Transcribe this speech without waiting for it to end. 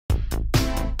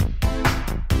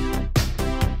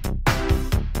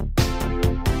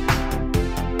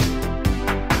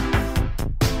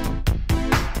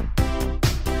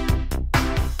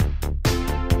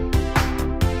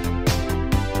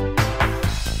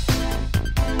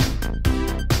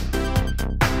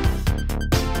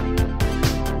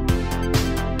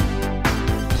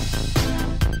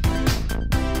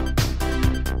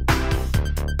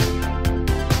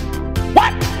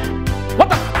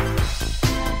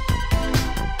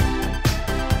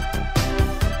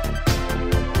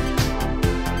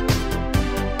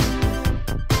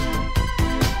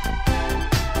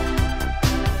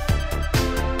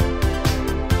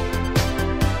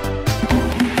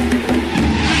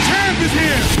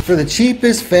For the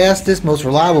cheapest, fastest, most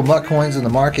reliable MUT coins in the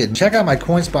market, check out my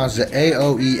coin sponsors at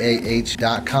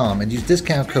AOEAH.com and use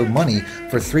discount code MONEY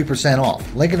for 3%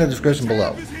 off. Link in the description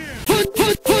below.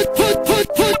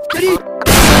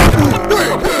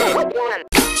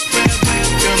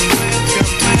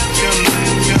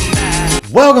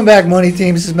 Welcome back, Money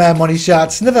Team. This is Mad Money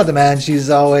Shot. Sniff out the Madden sheets as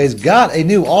always. Got a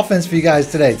new offense for you guys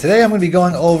today. Today I'm going to be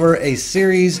going over a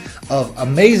series of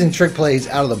amazing trick plays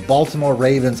out of the Baltimore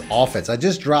Ravens offense. I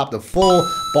just dropped the full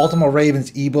Baltimore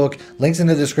Ravens ebook. Links in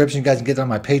the description. You guys can get it on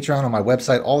my Patreon, on my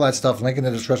website, all that stuff. Link in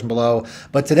the description below.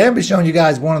 But today I'm going to be showing you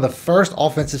guys one of the first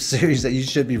offensive series that you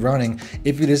should be running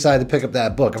if you decide to pick up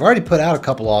that book. I've already put out a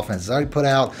couple offenses. I already put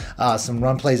out some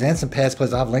run plays and some pass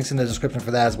plays. I'll have links in the description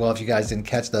for that as well if you guys didn't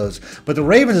catch those. But the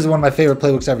Ravens is one of my favorite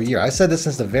playbooks every year. I said this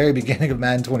since the very beginning of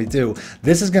Madden 22.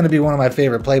 This is going to be one of my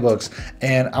favorite playbooks,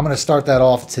 and I'm going to start that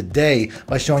off today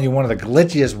by showing you one of the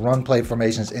glitchiest run play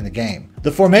formations in the game.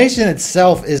 The formation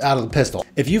itself is out of the pistol.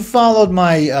 If you followed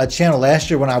my channel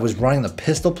last year when I was running the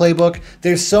pistol playbook,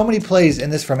 there's so many plays in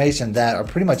this formation that are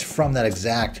pretty much from that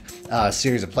exact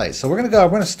series of plays. So we're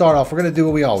going to start off, we're going to do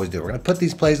what we always do. We're going to put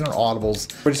these plays in our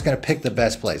audibles. We're just going to pick the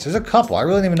best plays. There's a couple. I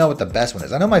really don't even know what the best one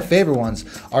is. I know my favorite ones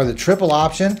are the triple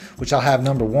option, which I'll have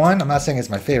number one. I'm not saying it's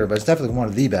my favorite, but it's definitely one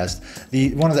of the best.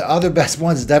 One of the other best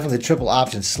ones is definitely the triple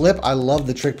option slip. I love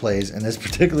the trick plays in this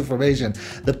particular formation.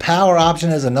 The power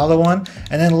option is another one.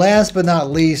 And then last but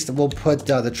not least, we'll put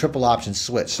the triple option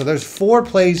switch. So there's 4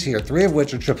 plays here, 3 of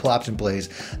which are triple option plays.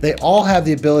 They all have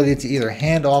the ability to either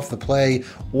hand off the play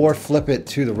or flip it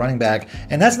to the running back.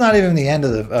 And that's not even the end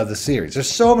of the series. There's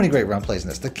so many great run plays in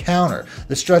this. The counter,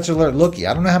 the stretch alert lookie.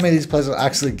 I don't know how many of these plays I'll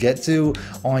actually get to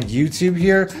on YouTube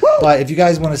here, but if you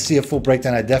guys want to see a full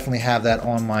breakdown, I definitely have that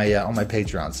on my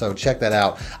Patreon. So check that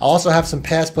out. I'll also have some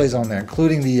pass plays on there,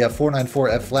 including the 494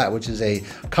 F flat, which is a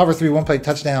cover 3 one play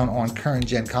touchdown on current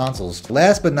gen consoles.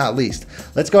 Last but not least,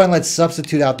 let's go ahead and let's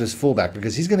substitute out this fullback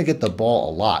because he's going to get the ball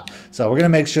a lot. So we're going to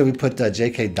make sure we put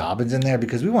J.K. Dobbins in there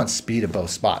because we want speed at both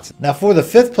spots. Now for the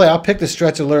 5th play, I'll pick the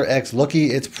stretch alert X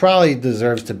lookie. It probably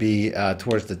deserves to be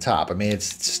towards the top. I mean,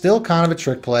 it's still kind of a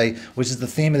trick play, which is the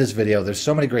theme of this video. There's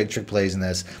so many great trick plays in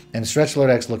this, and stretch alert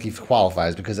X lookie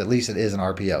qualifies because at least it is an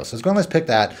RPO. So let's go and let's pick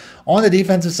that. On the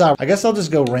defensive side, I guess I'll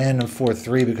just go random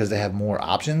 4-3 because they have more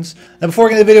options. Now before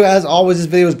we get into the video, as always, this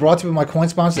video is brought to you by my coin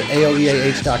sponsor,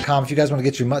 AOEAH.com. If you guys want to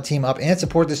get your MUT team up and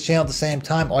support this channel at the same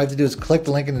time, all you have to do is click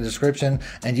the link in the description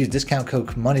and use discount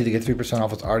code MONEY to get 3%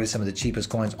 off what's already some of the cheapest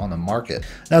coins on the market.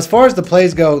 Now as far as the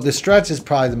plays go, the stretch is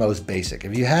probably the most basic.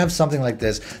 If you have something like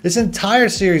this entire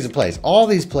series of plays, all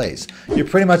these plays, you're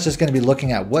pretty much just going to be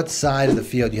looking at what side of the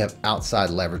field you have outside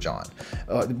leverage on,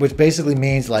 which basically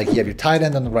means like you have your tight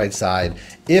end on the right side.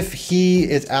 If he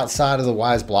is outside of the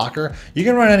wise blocker, you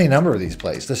can run any number of these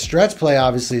plays. The stretch play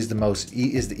obviously is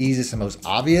the easiest and most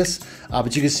obvious,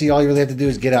 but you can see all you really have to do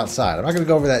is get outside. I'm not going to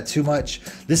go over that too much.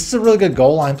 This is a really good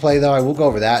goal line play though. I will go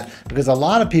over that because a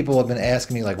lot of people have been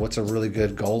asking me like what's a really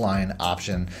good goal line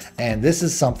option, and this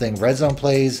is something, red zone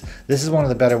plays, this is one of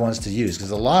the better ones to use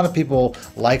because a lot of people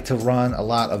like to run a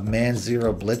lot of man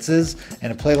zero blitzes,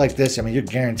 and a play like this, I mean, you're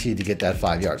guaranteed to get that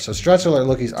 5 yards. So stretch alert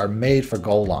lookies are made for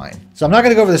goal line. So I'm not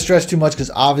going to go over the stretch too much because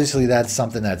obviously that's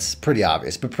something that's pretty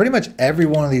obvious, but pretty much every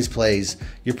one of these plays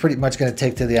you're pretty much going to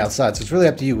take to the outside. So it's really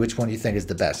up to you which one you think is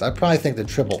the best. I probably think the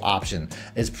triple option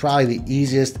is probably the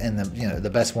easiest and the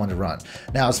best one to run.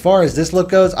 Now as far as this look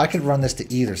goes, I could run this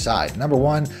to either side. Number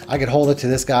one, I could hold it to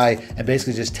this guy and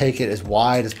basically just take it as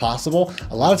wide as possible.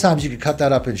 A lot of times you can cut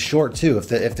that up in short too. If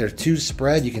they're too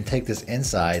spread, you can take this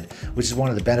inside, which is one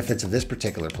of the benefits of this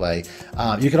particular play.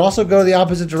 You could also go the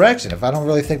opposite direction. If I don't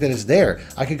really think that it's there,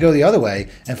 I could go the other way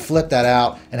and flip that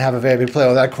out and have a very big play.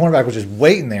 Well, that cornerback was just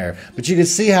waiting there, but you can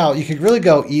see how you could really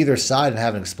go either side and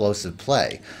have an explosive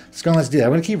play. So let's do that.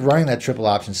 I'm going to keep running that triple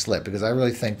option slip because I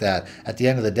really think that at the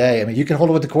end of the day, I mean, you can hold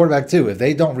it with the quarterback too. If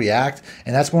they don't react,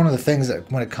 and that's one of the things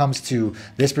that when it comes to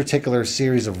this particular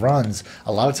series of runs,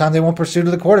 a lot of time they won't pursue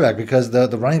to the quarterback because the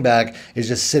running back is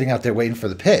just sitting out there waiting for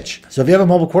the pitch. So if you have a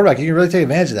mobile quarterback, you can really take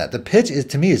advantage of that. The pitch is,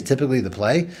 to me, is typically the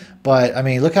play, but I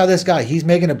mean, look how this guy, he's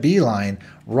making a beeline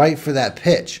right for that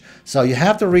pitch. So you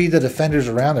have to read the defenders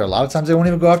around there. A lot of times they won't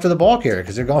even go after the ball carrier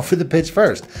because they're going for the pitch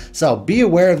first. So be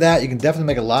aware of that. You can definitely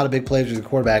make a lot of big plays with the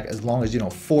quarterback as long as you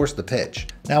don't force the pitch.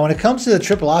 Now, when it comes to the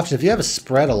triple option, if you have a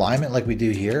spread alignment like we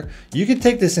do here, you can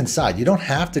take this inside. You don't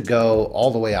have to go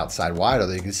all the way outside wide,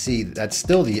 although you can see that's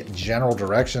still the general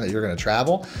direction that you're going to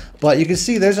travel. But you can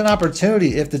see there's an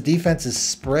opportunity if the defense is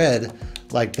spread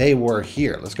like they were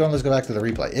here. Let's go back to the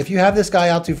replay. If you have this guy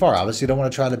out too far, obviously you don't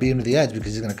want to try to beat him to the edge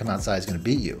because he's going to come outside, he's going to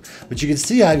beat you. But you can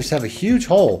see how you just have a huge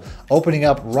hole opening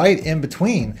up right in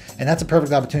between, and that's a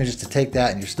perfect opportunity just to take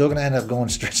that, and you're still going to end up going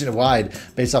stretching it wide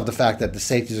based off the fact that the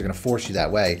safeties are going to force you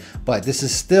that way. But this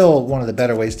is still one of the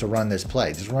better ways to run this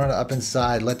play. Just run it up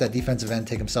inside, let that defensive end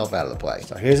take himself out of the play.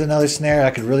 So here's another scenario.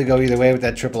 I could really go either way with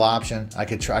that triple option. I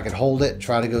could hold it,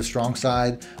 try to go strong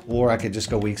side, or I could just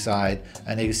go weak side.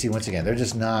 And you can see once again, they're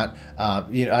just not,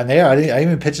 you know, and there I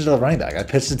even pitched it to the running back.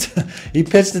 He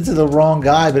pitched it to the wrong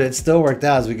guy, but it still worked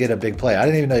out as we get a big play. I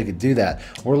didn't even know you could do that.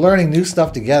 We're learning new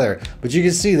stuff together, but you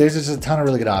can see there's just a ton of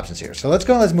really good options here. So let's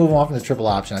move on from the triple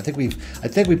option. I think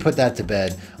we put that to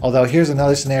bed. Although here's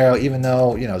another scenario, even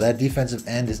though, you know, that defensive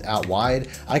end is out wide,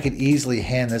 I could easily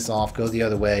hand this off, go the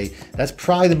other way. That's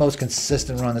probably the most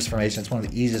consistent run in this formation. It's one of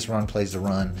the easiest run plays to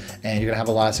run, and you're gonna have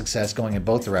a lot of success going in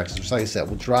both directions, which, like I said,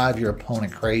 will drive your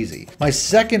opponent crazy. My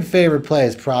second favorite play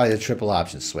is probably the triple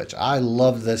option switch. I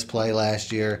loved this play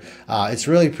last year. It's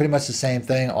really pretty much the same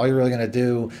thing. All you're really gonna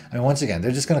do, I mean, once again,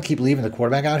 they're just gonna keep leaving the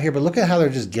quarterback out here, but look at how they're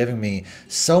just giving me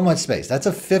so much space. That's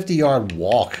a 50-yard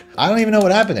walk. I don't even know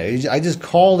what happened there. I just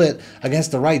called it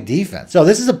against the right defense. So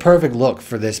this is a perfect look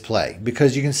for this play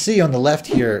because you can see on the left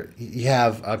here, you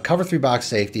have a cover 3 box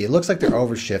safety. It looks like they're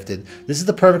overshifted. This is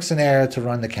the perfect scenario to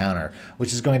run the counter,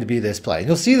 which is going to be this play. And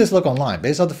you'll see this look online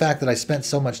based on the fact that I spent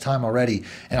so much time already,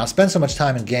 and I'll spend so much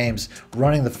time in games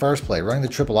running the first play, running the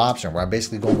triple option, where I'm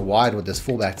basically going wide with this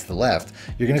fullback to the left.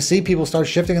 You're going to see people start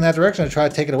shifting in that direction to try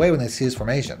to take it away when they see his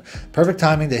formation. Perfect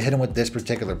timing to hit him with this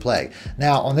particular play.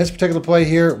 Now, on this particular play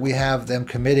here, we have them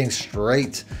committing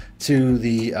straight to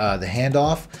the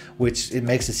handoff, which it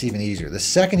makes this even easier. The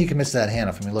second he commits to that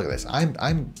handoff, I mean, look at this.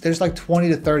 There's like 20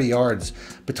 to 30 yards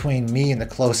between me and the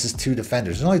closest two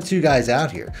defenders. There's only two guys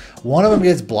out here. One of them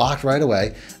gets blocked right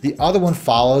away. The other one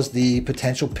follows the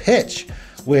potential pitch,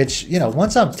 which, you know,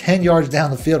 once I'm 10 yards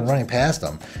down the field and running past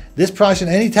them, this probably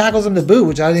shouldn't, and he tackles him to boot,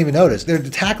 which I didn't even notice. They're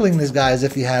tackling this guy as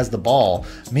if he has the ball.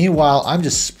 Meanwhile, I'm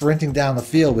just sprinting down the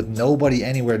field with nobody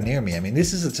anywhere near me. I mean,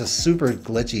 this is a super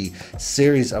glitchy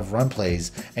series of run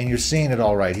plays, and you're seeing it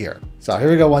all right here. So here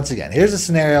we go once again. Here's a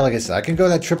scenario, like I said, I can go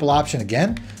that triple option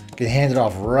again, can hand it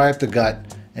off right up the gut,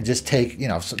 and just take, you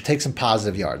know, take some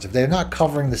positive yards. If they're not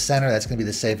covering the center, that's going to be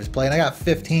the safest play. And I got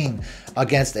 15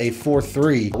 against a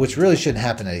 4-3, which really shouldn't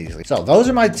happen that easily. So those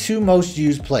are my two most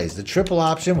used plays. The triple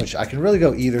option, which I can really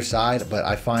go either side, but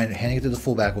I find handing it to the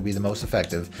fullback will be the most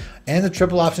effective. And the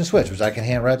triple option switch, which I can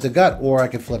hand right up the gut, or I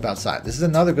can flip outside. This is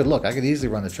another good look. I could easily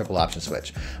run the triple option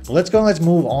switch. But let's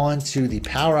move on to the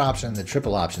power option and the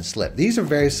triple option slip. These are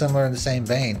very similar in the same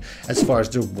vein as far as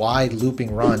their wide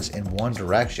looping runs in one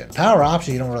direction. Power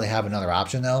option, you don't really have another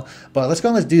option though, but let's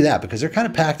do that because they're kind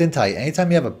of packed in tight. Anytime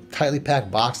you have a tightly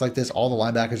packed box like this, all the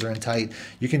linebackers are in tight,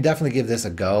 you can definitely give this a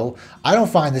go. I don't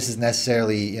find this is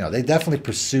necessarily, you know, they definitely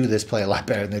pursue this play a lot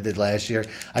better than they did last year.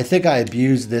 I think I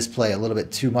abused this play a little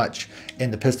bit too much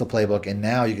in the pistol playbook, and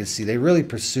now you can see they really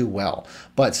pursue well.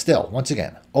 But still, once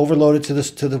again, overloaded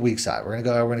to the weak side. We're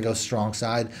gonna go strong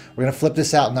side. We're gonna flip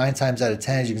this out 9 times out of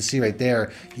 10. As you can see right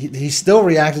there, he still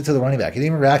reacted to the running back. He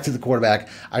didn't even react to the quarterback.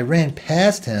 I ran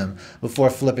past him before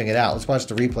flipping it out. Let's watch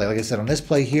the replay. Like I said, on this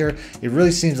play here, it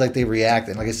really seems like they react.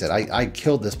 And like I said, I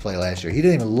killed this play last year. He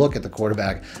didn't even look at the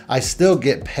quarterback. I still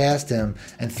get past him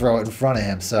and throw it in front of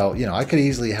him. So, you know, I could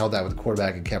easily held that with the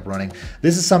quarterback and kept running.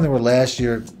 This is something where last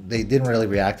year they didn't really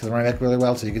react to the running back really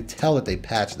well, so you could tell that they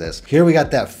patched this. Here we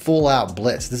got that full out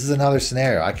blitz. This is another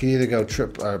scenario. I could either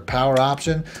go power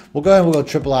option. We'll go ahead and we'll go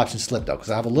triple option slip though, because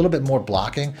I have a little bit more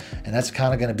blocking, and that's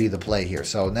kind of going to be the play here.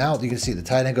 So now you can see the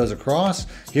tight end goes across.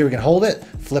 Here we can hold it,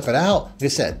 flip it out. Like I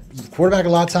said, quarterback a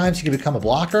lot of times he can become a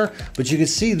blocker, but you can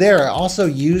see there I also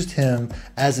used him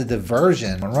as a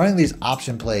diversion. When running these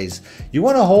option plays, you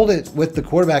want to hold it with the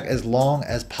quarterback as long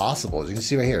as possible. As you can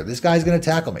see right here, this guy's going to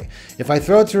tackle me. If I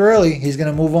throw it too early, he's going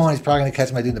to move on. He's probably going to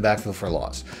catch my dude in the backfield for a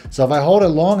loss. So if I hold it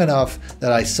long enough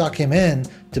that I suck him in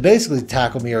to basically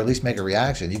tackle me or at least make a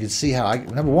reaction, you can see how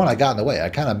number one, I got in the way. I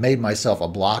kind of made myself a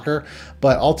blocker,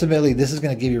 but ultimately this is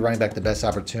going to give your running back the best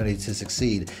opportunity to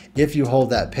succeed if you hold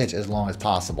that pitch as long as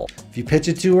possible. If you pitch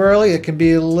it too early, it can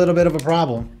be a little bit of a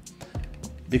problem,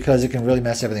 because it can really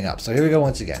mess everything up. So here we go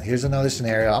once again. Here's another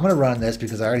scenario. I'm going to run this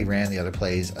because I already ran the other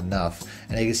plays enough.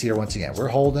 And you can see here once again, we're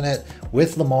holding it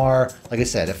with Lamar. Like I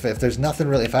said, if there's nothing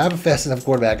really, if I have a fast enough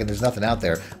quarterback and there's nothing out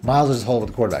there, Miles will just hold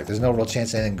with the quarterback. There's no real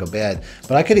chance anything can go bad.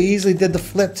 But I could have easily did the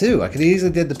flip too. I could have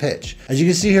easily did the pitch. As you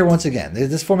can see here once again,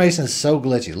 this formation is so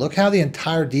glitchy. Look how the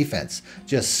entire defense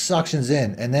just suctions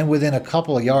in, and then within a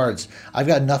couple of yards, I've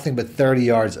got nothing but 30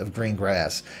 yards of green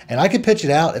grass. And I could pitch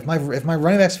it out. If my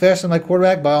running back's faster than my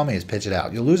quarterback, by all means, pitch it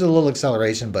out. You'll lose a little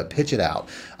acceleration, but pitch it out.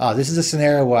 This is a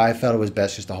scenario where I felt it was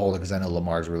best just to hold it because I know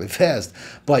Lamar's really fast.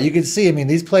 But you can see, I mean,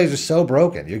 these plays are so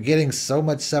broken. You're getting so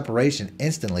much separation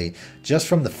instantly just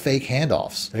from the fake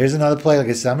handoffs. Here's another play. Like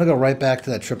I said, I'm going to go right back to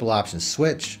that triple option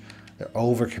switch. They're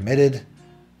overcommitted.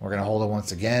 We're going to hold it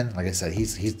once again. Like I said,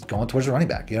 he's going towards the running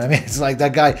back. You know what I mean? It's like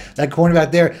that guy, that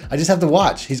cornerback there, I just have to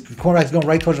watch. Cornerback's going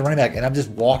right towards the running back, and I'm just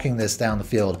walking this down the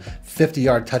field.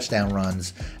 50-yard touchdown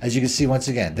runs. As you can see, once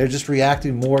again, they're just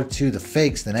reacting more to the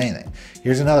fakes than anything.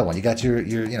 Here's another one. You got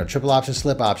your triple option,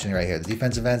 slip option right here. The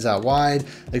defensive end's out wide.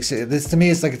 Like, this to me,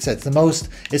 it's like I said,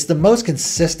 it's the most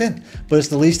consistent, but it's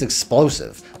the least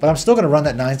explosive. But I'm still going to run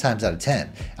that 9 times out of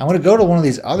 10. I'm going to go to one of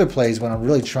these other plays when I'm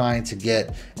really trying to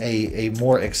get a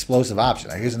more explosive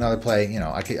option. Here's another play.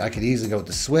 I could easily go with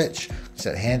the switch,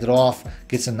 hand it off,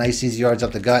 get some nice easy yards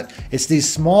up the gut. It's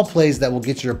these small plays that will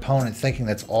get your opponent thinking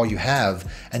that's all you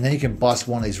have, and then you can bust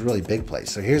one of these really big plays.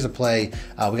 So here's a play.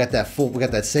 We got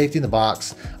that safety in the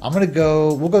box.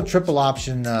 We'll go triple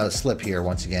option slip here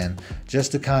once again,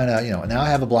 just to kind of, now I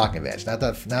have a blocking advantage. Now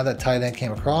that tight end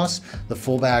came across, the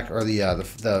fullback or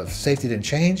the safety didn't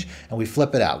change, and we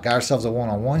flip it out. Got ourselves a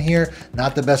one-on-one here.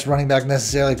 Not the best running back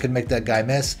necessarily, could make that guy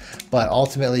miss, but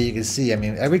ultimately you can see, I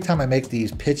mean, every time I make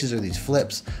these pitches or these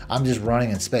flips, I'm just running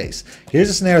in space. Here's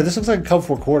a scenario. This looks like a couple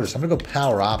 4 quarters, so I'm gonna go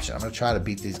power option. I'm gonna try to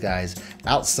beat these guys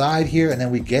outside here, and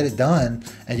then we get it done.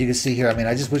 And you can see here, I mean,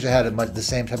 I just wish I had the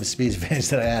same type of speed advantage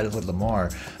that I had with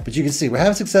Lamar, but you can see we're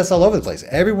having success all over the place.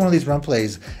 Every one of these run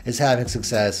plays is having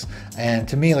success, and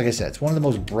to me, like I said, it's one of the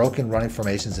most broken running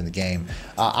formations in the game.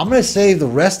 I'm gonna save the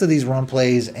rest of these run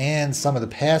plays and some of the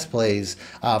pass plays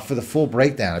for the full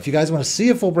breakdown. If you guys want to see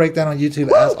a full breakdown on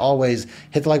YouTube, as always,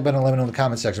 hit the like button and let me know in the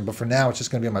comment section. But for now, it's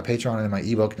just going to be on my Patreon and my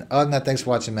ebook. And other than that, thanks for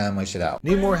watching, man. My shit out.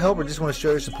 Need more help or just want to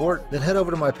show your support? Then head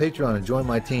over to my Patreon and join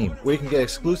my team, where you can get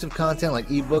exclusive content like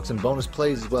ebooks and bonus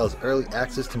plays, as well as early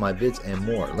access to my vids and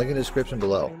more. Link in the description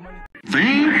below.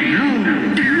 Thank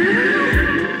you.